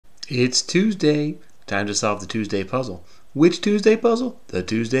It's Tuesday. Time to solve the Tuesday puzzle. Which Tuesday puzzle? The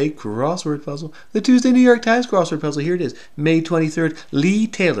Tuesday crossword puzzle. The Tuesday New York Times crossword puzzle. Here it is. May 23rd. Lee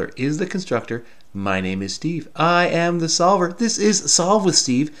Taylor is the constructor. My name is Steve. I am the solver. This is Solve with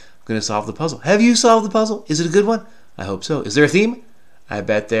Steve. I'm going to solve the puzzle. Have you solved the puzzle? Is it a good one? I hope so. Is there a theme? I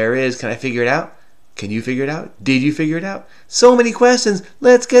bet there is. Can I figure it out? Can you figure it out? Did you figure it out? So many questions.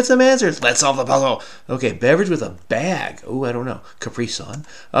 Let's get some answers. Let's solve the puzzle. Okay, beverage with a bag. Oh, I don't know. Capri Sun.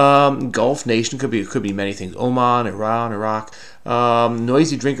 Gulf nation could be many things. Oman, Iran, Iraq.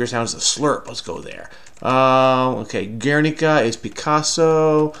 Noisy drinker sounds a slurp. Let's go there. Okay, Guernica is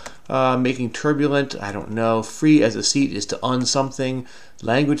Picasso. Making turbulent, I don't know. Free as a seat is to something.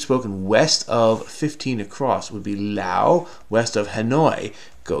 Language spoken west of 15 across would be Lao. West of Hanoi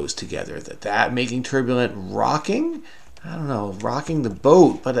goes together. That making turbulent. Rocking, I don't know, rocking the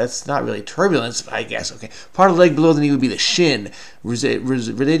boat, but that's not really turbulence, I guess. Okay, part of the leg below the knee would be the shin.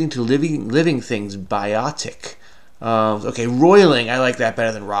 Relating to living things, biotic. Okay, roiling, I like that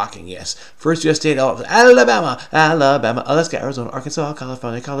better than rocking, yes. First U.S. state, Alabama, Alaska, Arizona, Arkansas,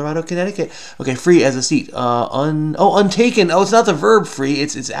 California, Colorado, Connecticut. Okay, free as a seat. Untaken. Oh, it's not the verb free,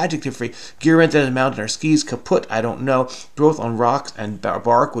 it's adjective free. Gear rented as mountain or skis. Kaput, I don't know. Growth on rocks and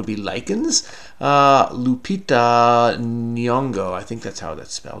bark would be lichens. Lupita Nyong'o, I think that's how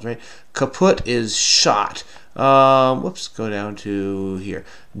that's spelled, right? Kaput is shot. Whoops, go down to here.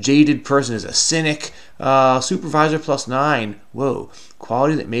 Jaded person is a cynic. Supervisor +9. Whoa.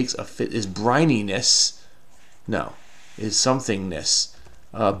 Quality that makes a fit is brininess. No. Is somethingness.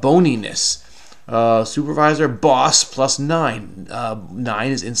 Boniness. Supervisor, boss +9.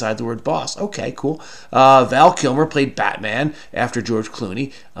 9 is inside the word boss. Okay, cool. Val Kilmer played Batman after George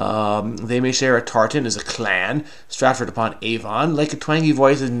Clooney. They may share a tartan is a clan. Stratford upon Avon. Like a twangy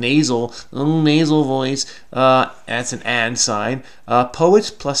voice is nasal. Nasal voice. That's an and sign.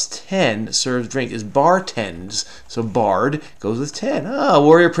 Poet +10 serves drink is bartends. So bard goes with 10.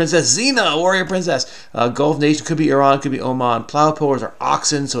 Warrior princess Xena. Warrior princess. Gulf nation could be Iran, could be Oman. Plow pullers are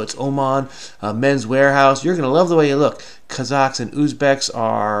oxen, so it's Oman. Men's warehouse. You're going to love the way you look. Kazakhs and Uzbeks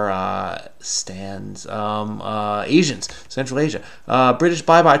are stands. Asians, Central Asia. British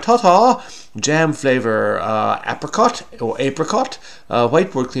bye-bye Tata. Jam flavor apricot or apricot.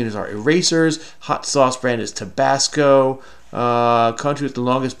 Whiteboard cleaners are erasers. Hot sauce brand is Tabasco. Country with the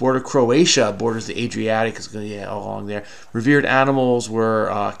longest border, Croatia, borders the Adriatic. It's going to all along there. Revered animals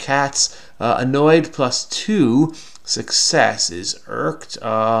were cats. Annoyed +2. Success is irked.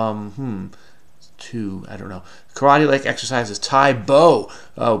 2, I don't know. Karate-like exercise is Thai bow.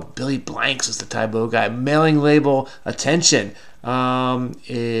 Oh, Billy Blanks is the Thai bow guy. Mailing label, attention. Small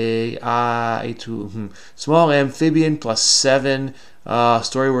amphibian +7.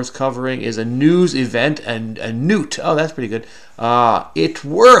 Story worth covering is a news event and a newt. Oh, that's pretty good. It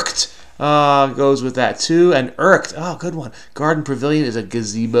worked. Goes with that too. And irked. Oh, good one. Garden pavilion is a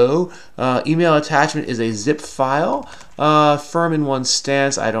gazebo. Email attachment is a zip file. Firm in one's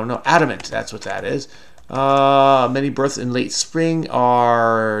stance. I don't know. Adamant. That's what that is. Many births in late spring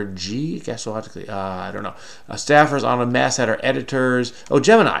are gastrologically. I don't know. Staffers on a masthead are editors. Oh,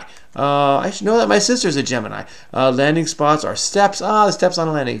 Gemini. I should know that my sister's a Gemini. Landing spots are steps. The steps on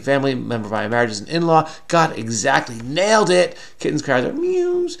a landing. Family member by marriage is an in-law. Got exactly. Nailed it. Kittens, cries are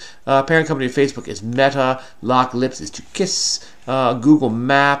mews. Parent company of Facebook is Meta. Lock lips is to kiss. Google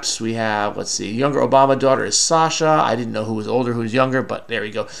Maps, we have, let's see, younger Obama daughter is Sasha. I didn't know who was older, who was younger, but there we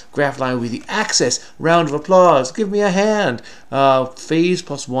go. Graph line will be the axis. Round of applause. Give me a hand. Phase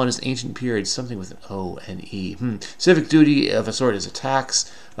 +1 is ancient period, something with an O and E. Civic duty of a sort is a tax.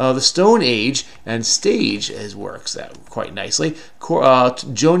 The Stone Age and stage works that quite nicely.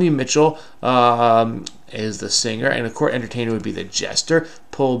 Joni Mitchell is the singer, and a court entertainer would be the jester.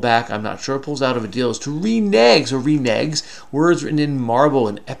 Pull back, I'm not sure. Pulls out of a deal is to renegs or renegs. Words written in marble,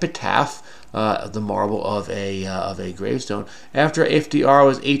 an epitaph. The marble of a gravestone. After FDR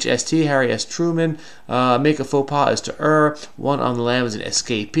was HST, Harry S. Truman. Make a faux pas is to err. One on the lamb is an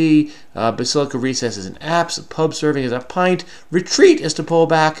escapee. Basilica recess is an apse. Pub serving is a pint. Retreat is to pull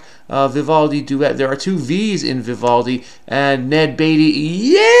back. Vivaldi duet. There are 2 V's in Vivaldi. And Ned Beatty.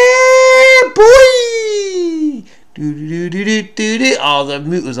 Yeah, boy! Do-do-do-do-do-do-do. Oh, the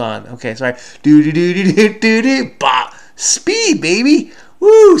mute was on. Okay, sorry. Do-do-do-do-do-do-do. Bah! Speed, baby!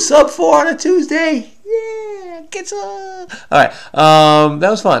 Woo! Sub 4 on a Tuesday. Yeah, get some. All right, that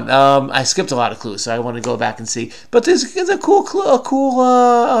was fun. I skipped a lot of clues, so I want to go back and see. But this is a cool,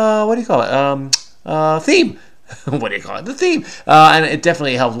 what do you call it? Theme. What do you call it? The theme. And it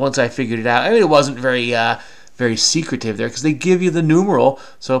definitely helped once I figured it out. I mean, it wasn't very secretive there because they give you the numeral.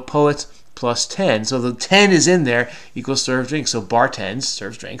 So poets plus 10. So the 10 is in there equals serves drinks. So bartends,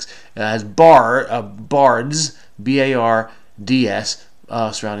 serves drinks, has bards, B-A-R-D-S,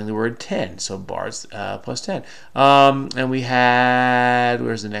 surrounding the word 10. So bards plus 10. And we had,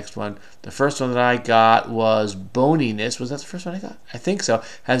 where's the next one? The first one that I got was boniness. Was that the first one I got? I think so.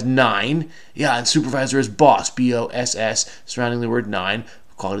 Has 9. Yeah, and supervisor is boss, B-O-S-S, surrounding the word 9.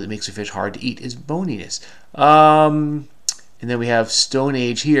 Quality that makes a fish hard to eat is boniness. And then we have Stone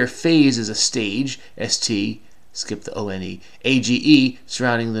Age here. Phase is a stage, S-T, skip the O-N-E, A-G-E,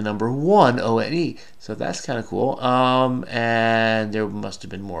 surrounding the number 1, O-N-E. So that's kind of cool. And there must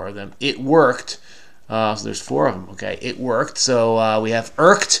have been more of them. It worked. So there's 4 of them, okay. It worked. So we have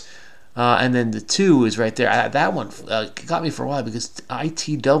irked, and then the 2 is right there. That one got me for a while because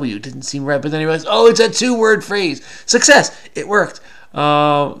ITW didn't seem right, but then I realized, oh, it's a 2-word phrase. Success! It worked.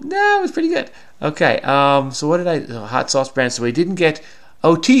 No, it was pretty good. Okay, so what did hot sauce brand. So we didn't get,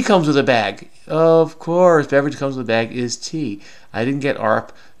 tea comes with a bag. Of course, beverage comes with a bag is tea. I didn't get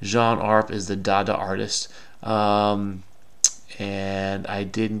ARP. Jean Arp is the Dada artist. And I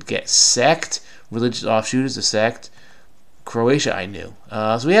didn't get sect. Religious offshoot is a sect. Croatia I knew.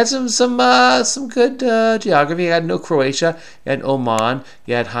 So we had some good geography. You had no Croatia. You had Oman.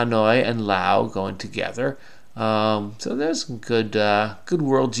 You had Hanoi and Laos going together. So there's some good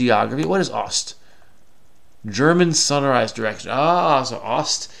world geography. What is Ost? German sunrise direction. So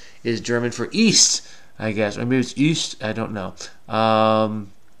Ost is German for east, I guess. Or maybe it's east. I don't know.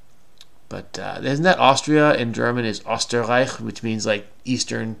 But isn't that Austria in German is Österreich, which means like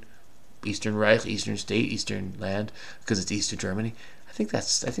Eastern Reich, Eastern state, Eastern land, because it's east of Germany. I think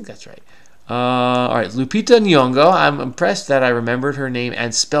that's right. All right, Lupita Nyong'o. I'm impressed that I remembered her name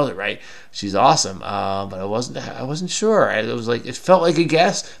and spelled it right. She's awesome. But I wasn't sure. It felt like a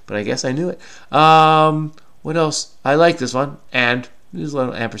guess, but I guess I knew it. What else? I like this one. And there's a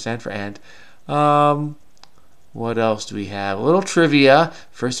little ampersand for and. What else do we have? A little trivia.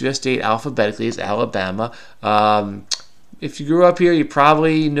 First U.S. state alphabetically is Alabama. If you grew up here, you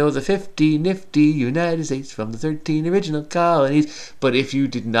probably know the 50 nifty United States from the 13 original colonies. But if you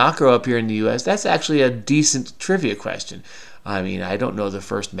did not grow up here in the U.S., that's actually a decent trivia question. I mean, I don't know the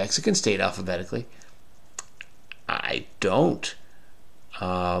first Mexican state alphabetically. I don't.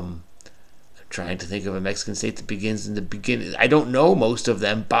 I'm trying to think of a Mexican state that begins in the beginning. I don't know most of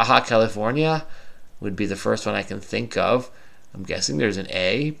them. Baja California would be the first one I can think of. I'm guessing there's an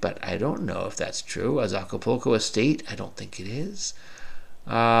A, but I don't know if that's true. Is Acapulco a state? I don't think it is.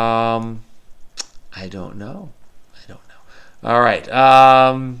 I don't know. All right.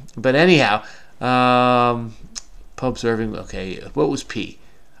 But anyhow, pub serving. Okay, what was P?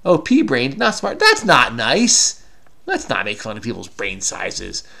 Oh, P-brained, not smart. That's not nice. Let's not make fun of people's brain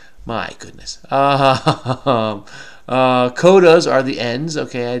sizes. My goodness. Codas are the ends.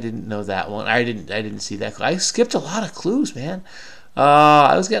 Okay, I didn't know that one. I didn't see that. I skipped a lot of clues, man.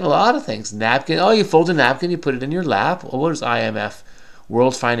 I was getting a lot of things. Napkin. Oh, you fold a napkin, you put it in your lap. Well, what is IMF?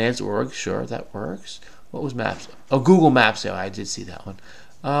 World Finance Org. Sure, that works. What was Maps? Oh, Google Maps. Oh, I did see that one.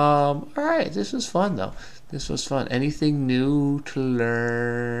 All right, this was fun though. This was fun. Anything new to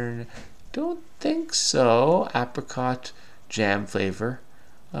learn? Don't think so. Apricot jam flavor.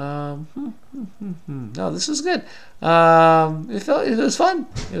 No, this was good. It was fun.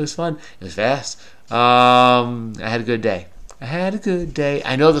 It was fun. It was fast. I had a good day.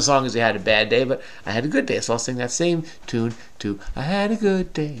 I know the song is I had a bad day, but I had a good day. So I'll sing that same tune to I had a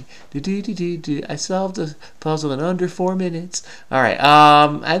good day. I solved the puzzle in under 4 minutes. All right.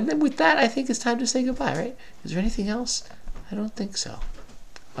 And then with that, I think it's time to say goodbye, right? Is there anything else? I don't think so.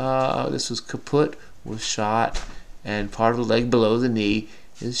 This was kaput, was shot, and part of the leg below the knee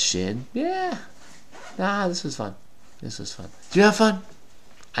is shin. Yeah. This was fun. Did you have fun?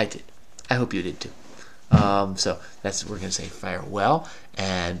 I did. I hope you did too. So that's what we're going to say farewell.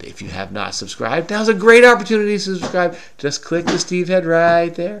 And if you have not subscribed, now's a great opportunity to subscribe. Just click the Steve head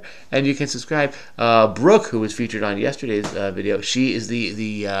right there, and you can subscribe. Brooke, who was featured on yesterday's video, she is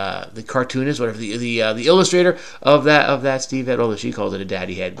the cartoonist, whatever, the illustrator of that Steve head. Although she calls it a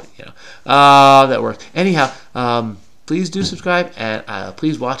daddy head, that works. Anyhow, please do subscribe, and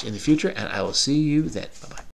please watch in the future, and I will see you then. Bye bye.